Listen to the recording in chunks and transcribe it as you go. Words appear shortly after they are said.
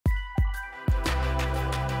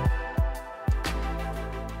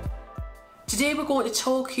Today we're going to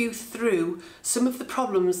talk you through some of the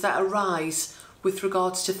problems that arise with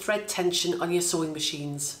regards to thread tension on your sewing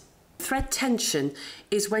machines. Thread tension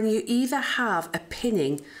is when you either have a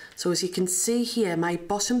pinning, so as you can see here my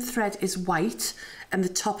bottom thread is white and the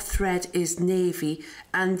top thread is navy,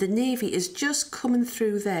 and the navy is just coming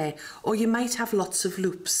through there, or you might have lots of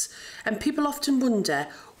loops, and people often wonder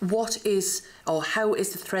what is or how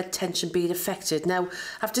is the thread tension being affected. Now,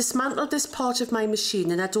 I've dismantled this part of my machine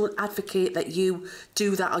and I don't advocate that you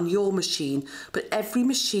do that on your machine, but every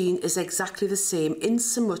machine is exactly the same in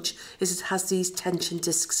so much as it has these tension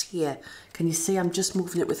discs here. Can you see I'm just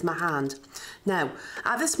moving it with my hand? Now,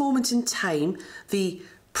 at this moment in time, the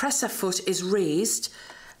presser foot is raised,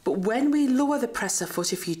 but when we lower the presser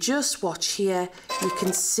foot, if you just watch here, you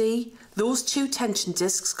can see those two tension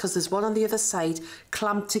discs, because there's one on the other side,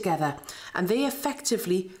 clamp together, and they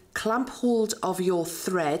effectively clamp hold of your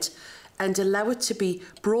thread and allow it to be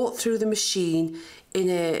brought through the machine in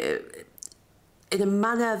a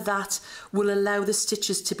manner that will allow the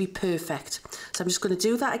stitches to be perfect. So I'm just going to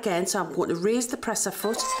do that again. So I'm going to raise the presser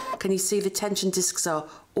foot. Can you see the tension discs are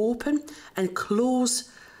open, and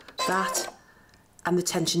close that, and the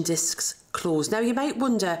tension discs close. Now you might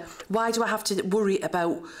wonder, why do I have to worry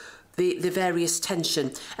about the various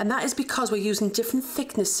tension? And that is because we're using different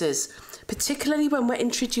thicknesses, particularly when we're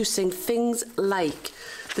introducing things like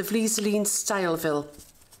the Vlieseline Styleville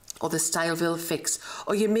or the Styleville Fix,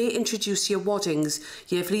 or you may introduce your waddings,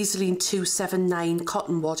 your Vlieseline 279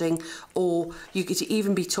 cotton wadding, or you could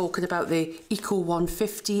even be talking about the Eco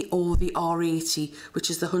 150 or the R80, which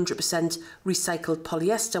is the 100% recycled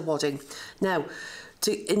polyester wadding. Now,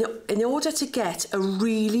 in order to get a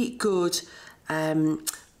really good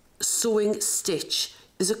sewing stitch,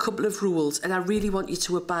 there's a couple of rules, and I really want you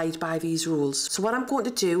to abide by these rules. So what I'm going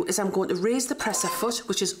to do is I'm going to raise the presser foot,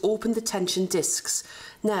 which is open the tension discs.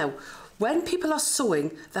 Now, when people are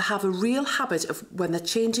sewing, they have a real habit of, when they're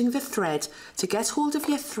changing the thread, to get hold of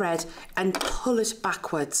your thread and pull it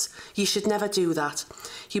backwards. You should never do that.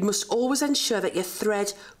 You must always ensure that your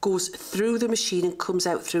thread goes through the machine and comes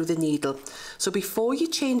out through the needle. So before you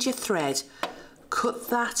change your thread,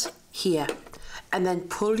 cut that here, and then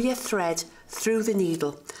pull your thread through the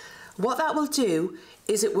needle. What that will do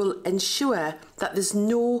is it will ensure that there's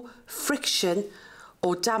no friction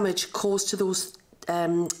or damage caused to those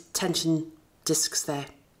tension discs there.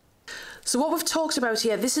 So what we've talked about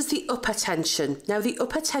here, this is the upper tension. Now the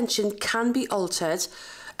upper tension can be altered,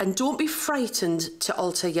 and don't be frightened to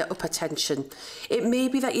alter your upper tension. It may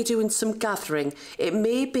be that you're doing some gathering. It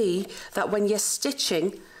may be that when you're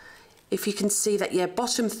stitching, if you can see that your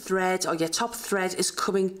bottom thread or your top thread is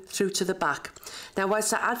coming through to the back. Now,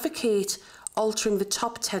 whilst I advocate altering the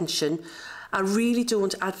top tension, I really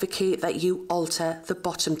don't advocate that you alter the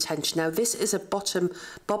bottom tension. Now, this is a bottom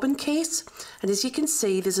bobbin case, and as you can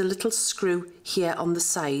see, there's a little screw here on the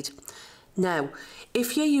side. Now,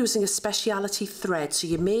 if you're using a speciality thread, so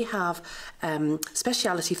you may have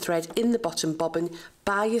speciality thread in the bottom bobbin,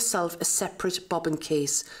 buy yourself a separate bobbin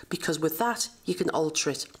case, because with that, you can alter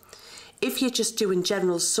it. If you're just doing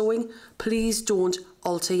general sewing, please don't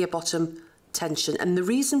alter your bottom tension. And the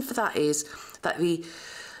reason for that is that the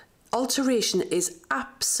alteration is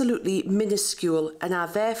absolutely minuscule, and I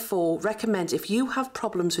therefore recommend, if you have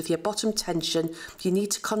problems with your bottom tension, you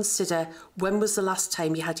need to consider when was the last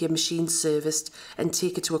time you had your machine serviced, and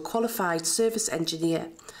take it to a qualified service engineer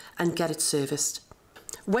and get it serviced.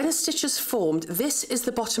 When a stitch is formed, this is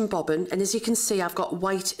the bottom bobbin, and as you can see, I've got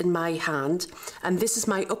white in my hand, and this is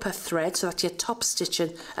my upper thread, so that's your top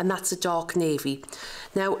stitching, and that's a dark navy.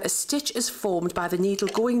 Now, a stitch is formed by the needle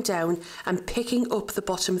going down and picking up the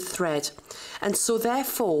bottom thread, and so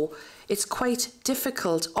therefore it's quite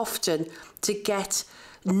difficult often to get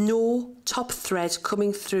no top thread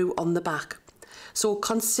coming through on the back. So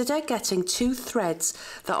consider getting two threads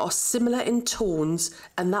that are similar in tones,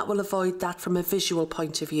 and that will avoid that from a visual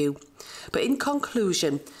point of view. But in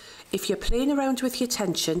conclusion, if you're playing around with your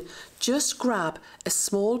tension, just grab a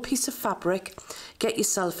small piece of fabric, get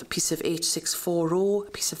yourself a piece of H640,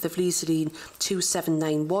 a piece of the Vlieseline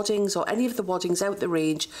 279 waddings, or any of the waddings out the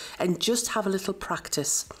range, and just have a little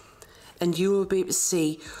practice. And you will be able to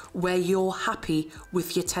see where you're happy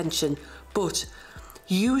with your tension. But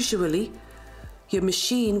usually, your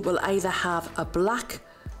machine will either have a black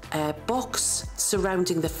box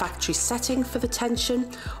surrounding the factory setting for the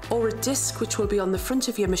tension, or a disc which will be on the front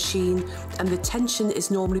of your machine, and the tension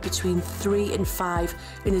is normally between 3 and 5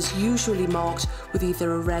 and is usually marked with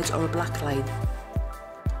either a red or a black line.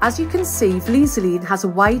 As you can see, Vlieseline has a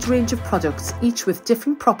wide range of products, each with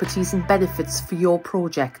different properties and benefits for your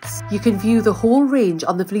projects. You can view the whole range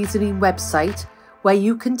on the Vlieseline website, where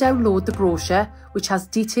you can download the brochure, which has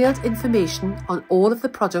detailed information on all of the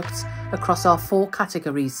products across our 4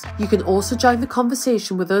 categories. You can also join the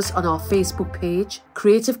conversation with us on our Facebook page,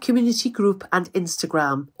 Creative Community Group and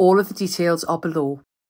Instagram. All of the details are below.